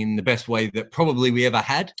game in the best way that probably we ever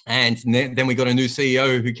had. And then we got a new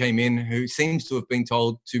CEO who came in who seems to have been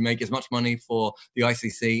told to make as much money for the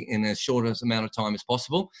ICC in as short amount of time as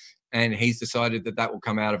possible. And he's decided that will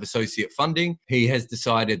come out of associate funding. He has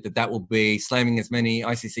decided that will be slamming as many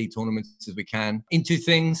ICC tournaments as we can into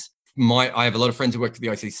things. I have a lot of friends who work for the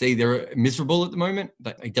ICC. They're miserable at the moment.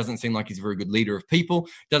 It doesn't seem like he's a very good leader of people.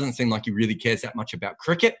 It doesn't seem like he really cares that much about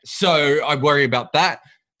cricket. So I worry about that.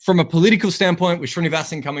 from a political standpoint, with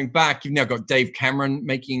Srinivasan coming back, you've now got Dave Cameron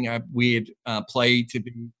making a weird play to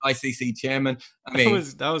be ICC chairman. I mean,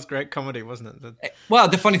 that was great comedy, wasn't it? Well,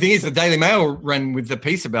 the funny thing is the Daily Mail ran with the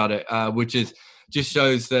piece about it, which is just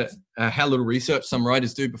shows that how little research some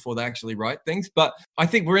writers do before they actually write things. But I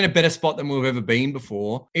think we're in a better spot than we've ever been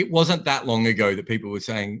before. It wasn't that long ago that people were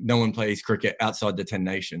saying no one plays cricket outside the 10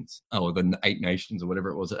 nations or the 8 nations or whatever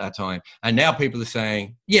it was at that time. And now people are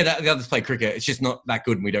saying, yeah, the others play cricket. It's just not that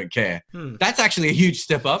good and we don't care. That's actually a huge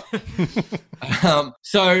step up.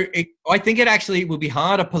 I think it actually will be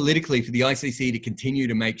harder politically for the ICC to continue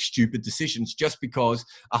to make stupid decisions just because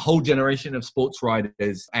a whole generation of sports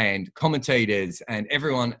writers and commentators and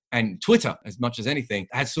everyone and Twitter, as much as anything,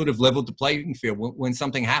 has sort of leveled the playing field. When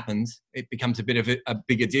something happens, it becomes a bit of a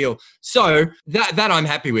bigger deal. So that I'm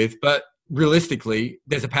happy with, but realistically,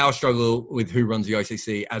 there's a power struggle with who runs the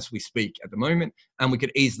ICC as we speak at the moment, and we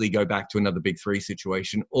could easily go back to another Big Three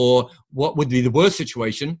situation, or what would be the worst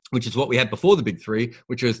situation, which is what we had before the Big Three,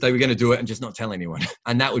 which was they were going to do it and just not tell anyone.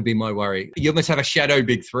 And that would be my worry. You almost have a shadow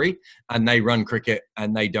Big Three, and they run cricket,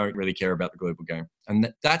 and they don't really care about the global game.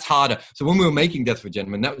 And that's harder. So when we were making Death for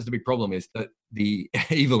Gentlemen, that was the big problem, is that the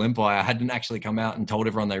evil empire hadn't actually come out and told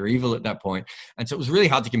everyone they were evil at that point. And so it was really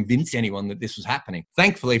hard to convince anyone that this was happening.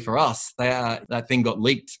 Thankfully for us, that thing got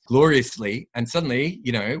leaked gloriously. And suddenly,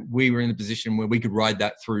 we were in a position where we could ride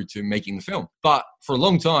that through to making the film. But for a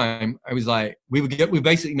long time, I was like, we were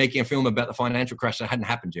basically making a film about the financial crash that hadn't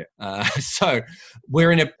happened yet. So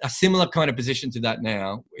we're in a similar kind of position to that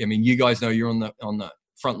now. I mean, you guys know you're on the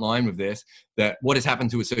front line with this, that what has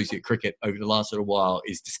happened to associate cricket over the last little while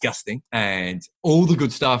is disgusting. And all the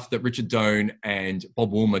good stuff that Richard Doan and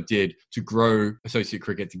Bob Woolmer did to grow associate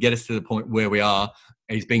cricket, to get us to the point where we are,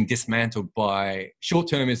 is being dismantled by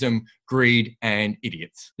short-termism, greed, and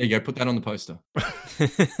idiots. There you go. Put that on the poster.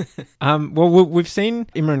 Well, we've seen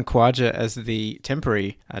Imran Khawaja as the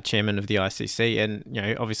temporary chairman of the ICC,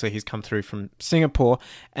 and obviously he's come through from Singapore,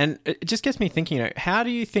 and it just gets me thinking. How do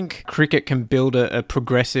you think cricket can build a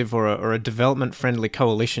progressive or a development-friendly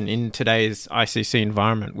coalition in today's ICC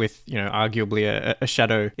environment with arguably a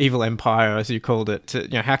shadow evil empire, as you called it?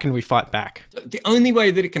 How can we fight back? The only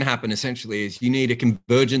way that it can happen essentially is you need a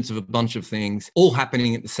convergence of a bunch of things all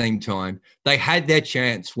happening at the same time. They had their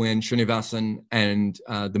chance when Srinivasan and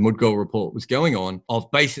the Mudgal report was going on, of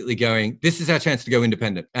basically going, this is our chance to go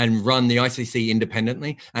independent and run the ICC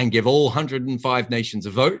independently and give all 105 nations a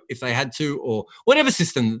vote if they had to, or whatever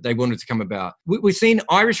system that they wanted to come about. We've seen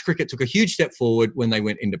Irish cricket took a huge step forward when they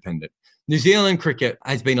went independent. New Zealand cricket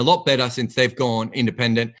has been a lot better since they've gone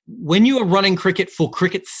independent. When you are running cricket for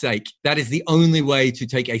cricket's sake, that is the only way to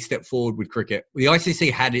take a step forward with cricket. The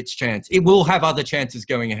ICC had its chance. It will have other chances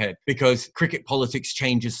going ahead because cricket politics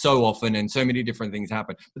changes so often and so many different things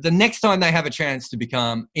happen. But the next time they have a chance to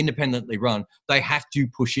become independently run, they have to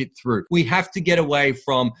push it through. We have to get away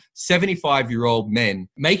from 75-year-old men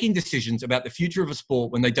making decisions about the future of a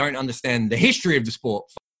sport when they don't understand the history of the sport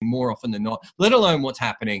more often than not, let alone what's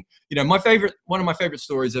happening. One of my favorite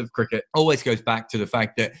stories of cricket always goes back to the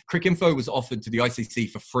fact that Cricinfo was offered to the ICC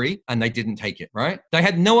for free and they didn't take it, right? They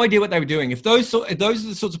had no idea what they were doing. If those are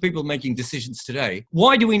the sorts of people making decisions today,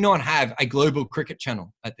 why do we not have a global cricket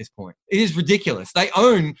channel at this point? It is ridiculous. They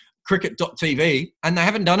own cricket.tv and they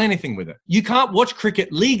haven't done anything with it. You can't watch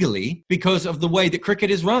cricket legally because of the way that cricket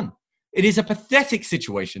is run. It is a pathetic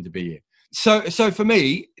situation to be in. So for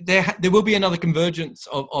me, there will be another convergence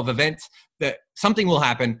of events, that something will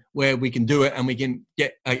happen where we can do it and we can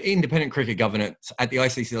get independent cricket governance at the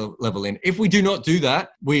ICC level in. If we do not do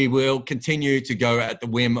that, we will continue to go at the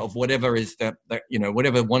whim of whatever is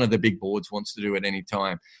whatever one of the big boards wants to do at any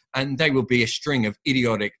time. And they will be a string of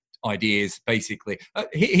idiotic ideas, basically.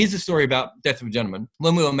 Here's a story about Death of a Gentleman.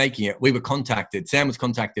 When we were making it, Sam was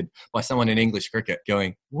contacted by someone in English cricket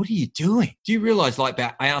going, what are you doing? Do you realise, like,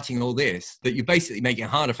 by outing all this, that you're basically making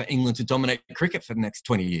it harder for England to dominate cricket for the next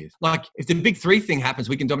 20 years? Like, if the Big Three thing happens,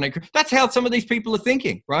 we can dominate cricket. That's how some of these people are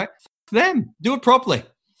thinking, right? For them, do it properly.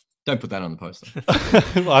 Don't put that on the poster.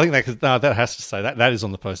 Well, I think that has to say that is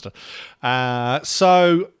on the poster.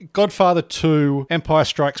 So, Godfather 2, Empire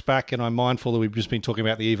Strikes Back, and I'm mindful that we've just been talking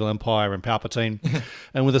about the evil empire and Palpatine,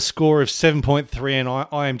 and with a score of 7.3 on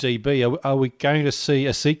IMDb, are we going to see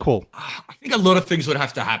a sequel? I think a lot of things would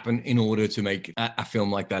have to happen in order to make a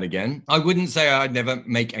film like that again. I wouldn't say I'd never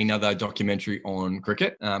make another documentary on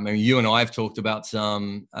cricket. I mean, you and I have talked about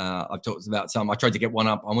some. I tried to get one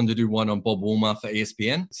up. I wanted to do one on Bob Woolmer for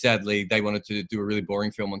ESPN. sadly, they wanted to do a really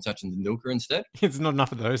boring film on Sachin Tendulkar instead. There's not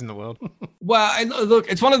enough of those in the world. Well, and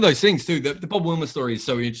look, it's one of those things too. The Bob Wilmer story is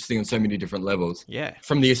so interesting on so many different levels. Yeah.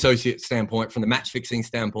 From the associate standpoint, from the match fixing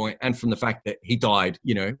standpoint, and from the fact that he died,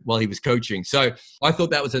 while he was coaching. So I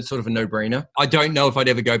thought that was a sort of a no-brainer. I don't know if I'd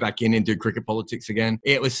ever go back in and do cricket politics again.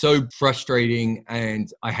 It was so frustrating,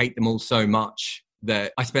 and I hate them all so much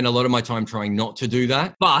that I spend a lot of my time trying not to do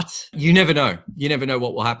that. But you never know. You never know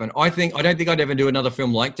what will happen. I don't think I'd ever do another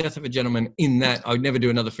film like Death of a Gentleman, in that I would never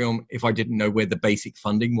do another film if I didn't know where the basic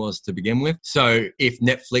funding was to begin with. So if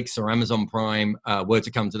Netflix or Amazon Prime were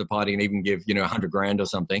to come to the party and even give, $100,000 or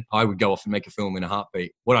something, I would go off and make a film in a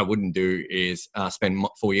heartbeat. What I wouldn't do is spend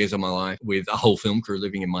 4 years of my life with a whole film crew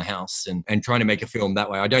living in my house and trying to make a film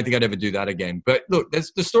that way. I don't think I'd ever do that again. But look,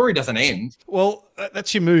 the story doesn't end. Well,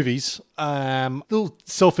 that's your movies. A little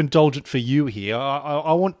self-indulgent for you here.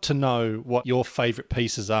 I want to know what your favourite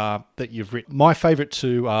pieces are that you've written. My favourite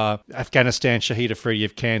two are Afghanistan, Shahid Afridi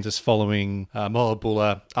of Kansas, following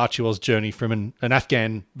Mohibullah Archewell's journey from an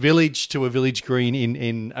Afghan village to a village green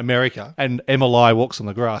in America, and Emma Lai Walks on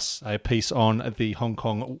the Grass, a piece on the Hong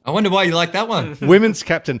Kong... I wonder why you like that one. Women's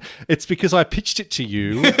captain. It's because I pitched it to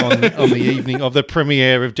you on the evening of the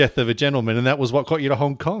premiere of Death of a Gentleman, and that was what got you to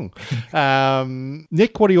Hong Kong.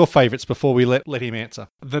 Nick, what are your favourites before we let him answer?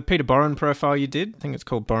 The Peter Boren profile you did, I think it's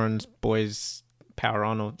called Boren's Boys Power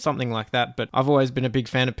On or something like that, but I've always been a big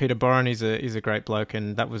fan of Peter Boren. He's a great bloke,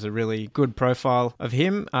 and that was a really good profile of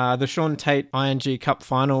him. The Sean Tate ING Cup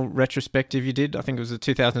final retrospective you did, I think it was the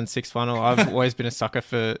 2006 final. I've always been a sucker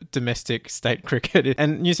for domestic state cricket,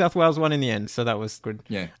 and New South Wales won in the end, so that was good.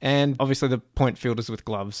 Yeah. And obviously the point fielders with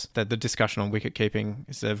gloves, the discussion on wicket keeping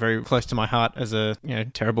is very close to my heart as a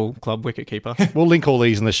terrible club wicket keeper. We'll link all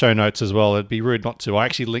these in the show notes as well. It'd be rude not to. I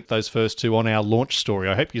actually linked those first two on our launch story.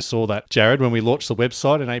 I hope you saw that, Jared, when we launched the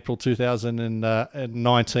website in April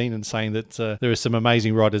 2019, and saying that there are some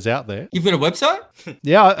amazing writers out there. You've got a website?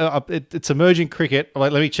 Yeah, it's Emerging Cricket.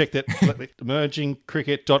 Let me check that.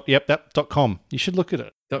 emergingcricket.com. You should look at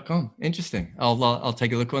it. .com. Interesting. I'll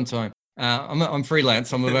take a look one time. I'm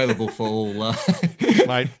freelance. I'm available for all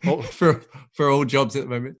Mate, for all jobs at the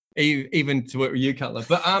moment, even to work with you, Cutler.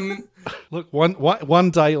 But look,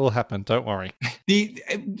 one day it will happen. Don't worry. The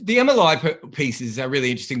MLI piece is a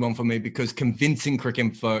really interesting one for me, because convincing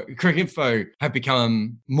Cricket Info have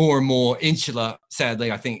become more and more insular,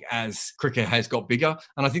 sadly, I think, as cricket has got bigger.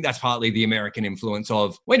 And I think that's partly the American influence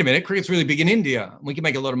of, wait a minute, cricket's really big in India. We can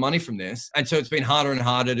make a lot of money from this. And so it's been harder and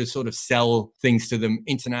harder to sort of sell things to them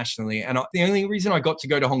internationally. And the only reason I got to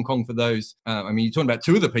go to Hong Kong for those, you're talking about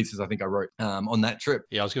two of the pieces I think I wrote on that trip.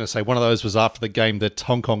 Yeah, I was going to say one of those was after the game that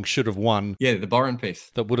Hong Kong should have won. Yeah, the Boren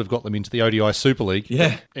piece. That would have got them into the ODI Super League.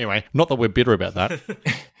 Yeah. But anyway, not that we're bitter about that.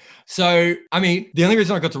 So, the only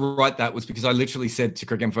reason I got to write that was because I literally said to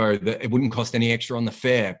Cricket Info that it wouldn't cost any extra on the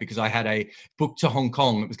fare, because I had a book to Hong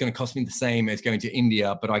Kong. It was going to cost me the same as going to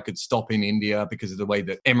India, but I could stop in India because of the way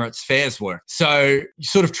that Emirates fares were. So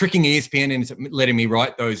sort of tricking ESPN into letting me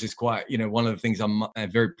write those is quite, one of the things I'm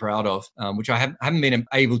very proud of, which I haven't been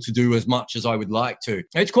able to do as much as I would like to.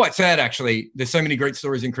 It's quite sad, actually. There's so many great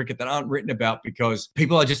stories in cricket that aren't written about because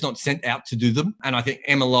people are just not sent out to do them. And I think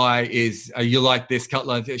Emily is, you like this,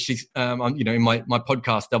 Cutler, she's, in my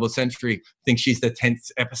podcast, Double Century, I think she's the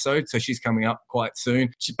 10th episode, so she's coming up quite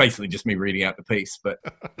soon. She's basically just me reading out the piece, but...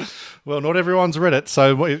 Well, not everyone's read it,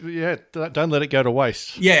 so yeah, don't let it go to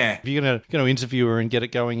waste. Yeah. If you're going to interview her and get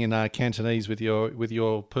it going in Cantonese with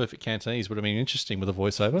your perfect Cantonese, would have been interesting with a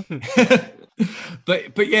voiceover.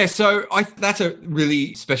 But yeah, so that's a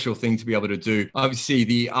really special thing to be able to do. Obviously,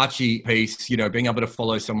 the Archie piece, being able to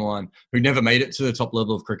follow someone who never made it to the top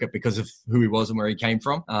level of cricket because of who he was and where he came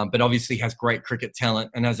from, but obviously has great cricket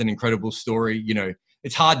talent and has an incredible story.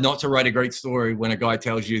 It's hard not to write a great story when a guy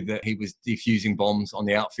tells you that he was defusing bombs on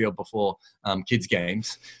the outfield before kids'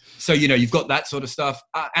 games. So, you've got that sort of stuff.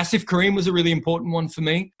 Asif Karim was a really important one for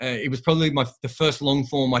me. It was probably the first long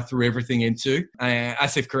form I threw everything into.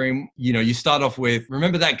 Asif Karim, you start off with,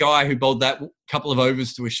 remember that guy who bowled that couple of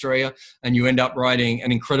overs to Australia, and you end up writing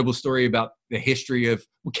an incredible story about the history of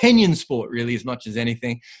Kenyan sport, really, as much as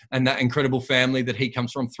anything, and that incredible family that he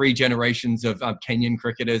comes from, 3 generations of Kenyan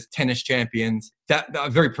cricketers, tennis champions. That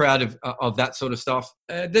I'm very proud of that sort of stuff.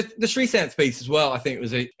 The Sreesanth piece as well, I think it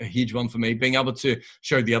was a huge one for me, being able to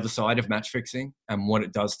show the other side of match fixing and what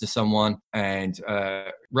it does to someone, and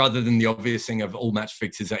rather than the obvious thing of all match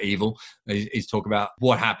fixers are evil, is talk about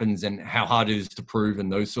what happens and how hard it is to prove and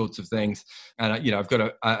those sorts of things. And, I've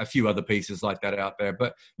got a few other pieces like that out there.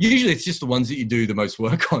 But usually it's just the ones that you do the most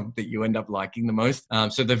work on that you end up liking the most.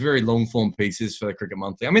 So they're very long-form pieces for the Cricket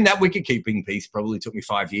Monthly. I mean, that wicket-keeping piece probably took me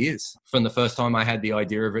 5 years from the first time I had the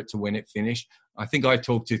idea of it to when it finished. I think I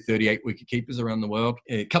talked to 38 wicket-keepers around the world.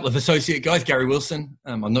 A couple of associate guys, Gary Wilson.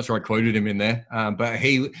 I'm not sure I quoted him in there, but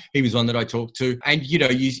he was one that I talked to. And,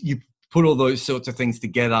 you put all those sorts of things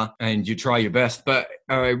together and you try your best. But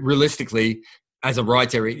realistically, as a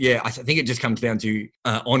writer, I think it just comes down to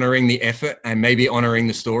honouring the effort and maybe honouring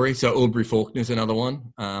the story. So Aubrey Faulkner's another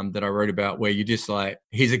one that I wrote about, where you just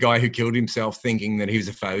he's a guy who killed himself thinking that he was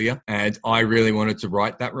a failure. And I really wanted to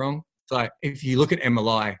right that wrong. So if you look at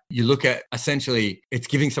MLI, you look at essentially it's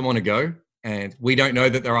giving someone a go. And we don't know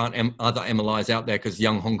that there aren't other MLIs out there because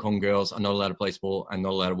young Hong Kong girls are not allowed to play sport and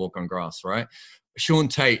not allowed to walk on grass, right? Sean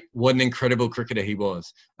Tate, what an incredible cricketer he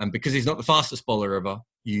was. And because he's not the fastest bowler ever,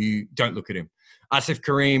 you don't look at him. Asif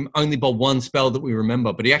Karim only bowled one spell that we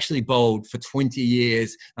remember, but he actually bowled for 20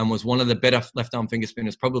 years and was one of the better left-arm finger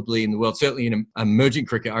spinners probably in the world, certainly in emerging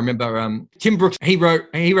cricket. I remember Tim Brooks, I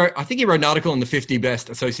think he wrote an article on the 50 best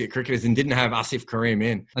associate cricketers and didn't have Asif Karim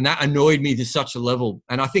in. And that annoyed me to such a level.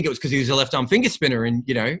 And I think it was because he was a left-arm finger spinner. And,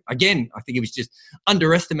 again, I think he was just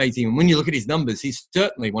underestimating him. When you look at his numbers, he's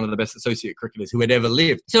certainly one of the best associate cricketers who had ever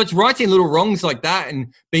lived. So it's righting little wrongs like that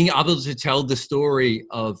and being able to tell the story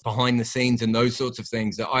of behind the scenes and those sorts of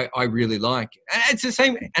things that I really like. And it's the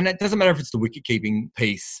same, and it doesn't matter if it's the wicket-keeping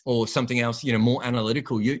piece or something else, more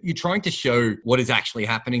analytical. You're trying to show what is actually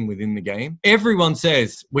happening within the game. Everyone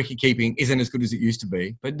says wicket-keeping isn't as good as it used to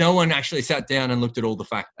be, but no one actually sat down and looked at all the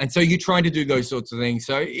facts. And so you're trying to do those sorts of things.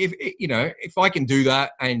 So if I can do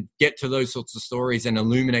that and get to those sorts of stories and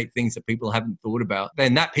illuminate things that people haven't thought about,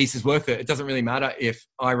 then that piece is worth it. It doesn't really matter if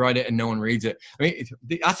I write it and no one reads it. I mean,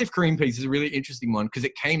 the Asif Karim piece is a really interesting one because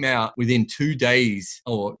it came out within 2 days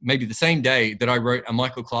or maybe the same day that I wrote a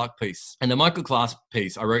Michael Clark piece. And the Michael Clark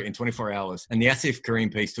piece I wrote in 24 hours. And the Asif Karim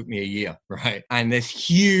piece took me a year, right? And this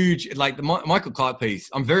huge, the Michael Clark piece,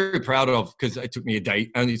 I'm very proud of because it took me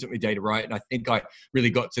only took me a day to write. And I think I really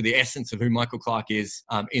got to the essence of who Michael Clark is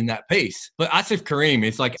in that piece. But Asif Karim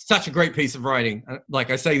is such a great piece of writing.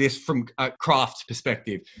 I say this from a craft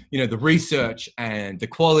perspective, the research and the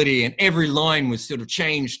quality and every line was sort of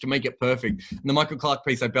changed to make it perfect. And the Michael Clark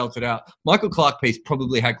piece, I belted out. Michael Clark piece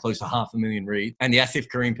probably had close to 500,000 reads, and the Asif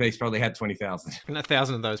Karim piece probably had 20,000. And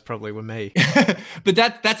 1,000 of those probably were me. But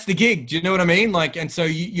that's the gig. Do you know what I mean? And so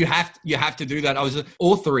you have to do that. I was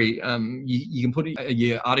authoring. You can put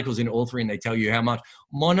your articles in authoring, and they tell you how much.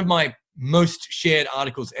 One of my most shared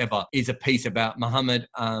articles ever is a piece about Muhammad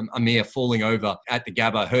Amir falling over at the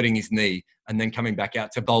Gabba, hurting his knee, and then coming back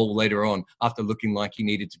out to bowl later on after looking like he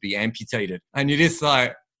needed to be amputated. And you're just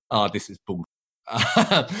like, oh, this is bull.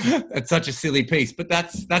 It's such a silly piece, but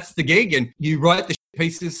that's the gig, and you write the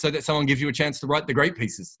pieces so that someone gives you a chance to write the great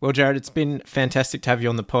pieces. Well, Jared, it's been fantastic to have you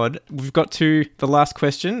on the pod. We've got to the last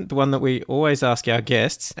question, the one that we always ask our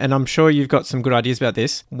guests, and I'm sure you've got some good ideas about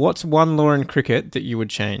this. What's one law in cricket that you would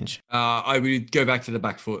change? I would go back to the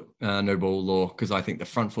back foot no ball law, because I think the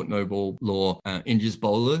front foot no ball law injures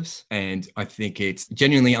bowlers, and I think it's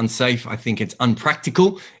genuinely unsafe. I think it's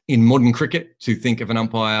unpractical in modern cricket to think of an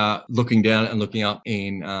umpire looking down and looking up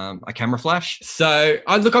in a camera flash. So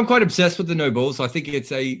I'm quite obsessed with the no balls. I think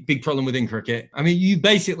it's a big problem within cricket. I mean, you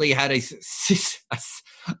basically had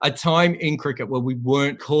a time in cricket where we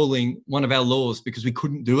weren't calling one of our laws because we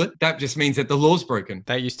couldn't do it. That just means that the law's broken.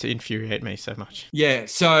 That used to infuriate me so much. Yeah,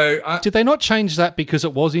 so... Did they not change that because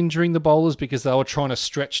it was injuring the bowlers because they were trying to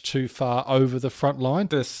stretch too far over the front line?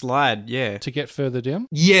 The slide, yeah. To get further down?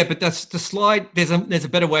 Yeah, but that's the slide. There's a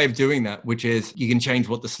better way of doing that, which is you can change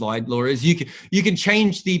what the slide law is. You can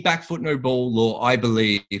change the back foot no ball law, I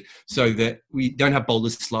believe, so that we don't have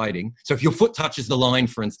bowlers sliding. So if your foot touches the line,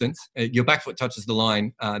 for instance, your back foot touches the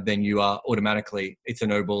line, then you are automatically, it's a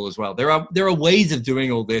no ball as well. There are ways of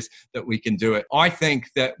doing all this that we can do it. I think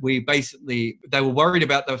that they were worried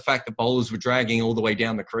about the fact that bowlers were dragging all the way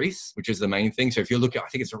down the crease, which is the main thing. So if you look at, I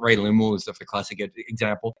think it's Ray Linwell is the classic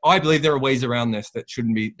example. I believe there are ways around this that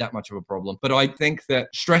shouldn't be that much of a problem. But I think that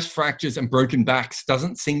stress fractures and broken backs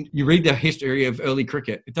you read the history of early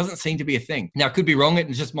cricket, it doesn't seem to be a thing. Now, it could be wrong. It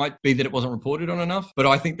just might be that it wasn't reported on enough. But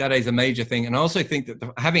I think that is a major thing. And I also think that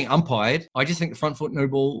having umpired, I just think the front foot no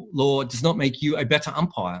ball law does not make you a better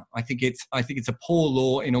umpire. I think it's a poor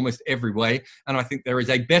law in almost every way. And I think there is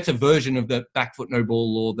a better version of the back foot no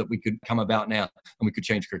ball law that we could come about now and we could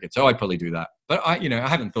change cricket. So I'd probably do that. But I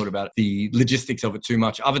haven't thought about the logistics of it too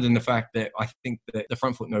much, other than the fact that I think that the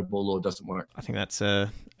front foot no ball law doesn't work. I think that's a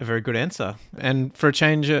very good answer. And for a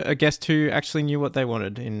change, a guest who actually knew what they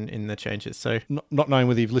wanted in the changes. So not knowing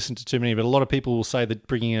whether you've listened to too many, but a lot of people will say that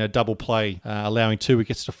bringing in a double play, allowing 2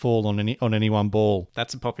 wickets to fall on any one ball.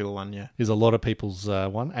 That's a popular one, yeah. Is a lot of people's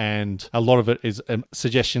one. And a lot of it is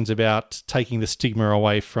suggestions about taking the stigma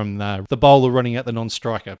away from the bowler running at the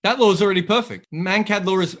non-striker. That law is already perfect. Mancad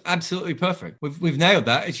law is absolutely perfect. We've nailed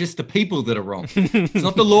that. It's just the people that are wrong. It's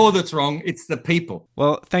not the law that's wrong. It's the people.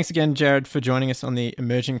 Well, thanks again, Jared, for joining us on the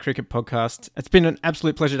Emerging Cricket Podcast. It's been an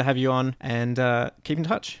absolute pleasure to have you on, and keep in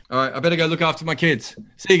touch. All right, I better go look after my kids.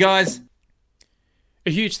 See you guys.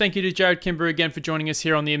 A huge thank you to Jared Kimber again for joining us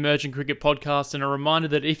here on the Emerging Cricket Podcast, and a reminder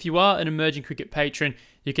that if you are an Emerging Cricket patron,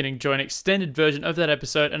 you can enjoy an extended version of that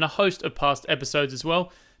episode and a host of past episodes as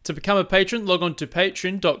well. To become a patron, log on to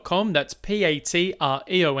patreon.com, that's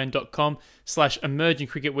patreon.com/Emerging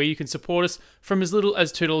Cricket, where you can support us from as little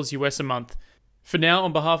as $2 US a month. For now,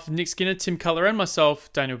 on behalf of Nick Skinner, Tim Cutler and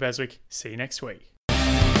myself, Daniel Beswick, see you next week.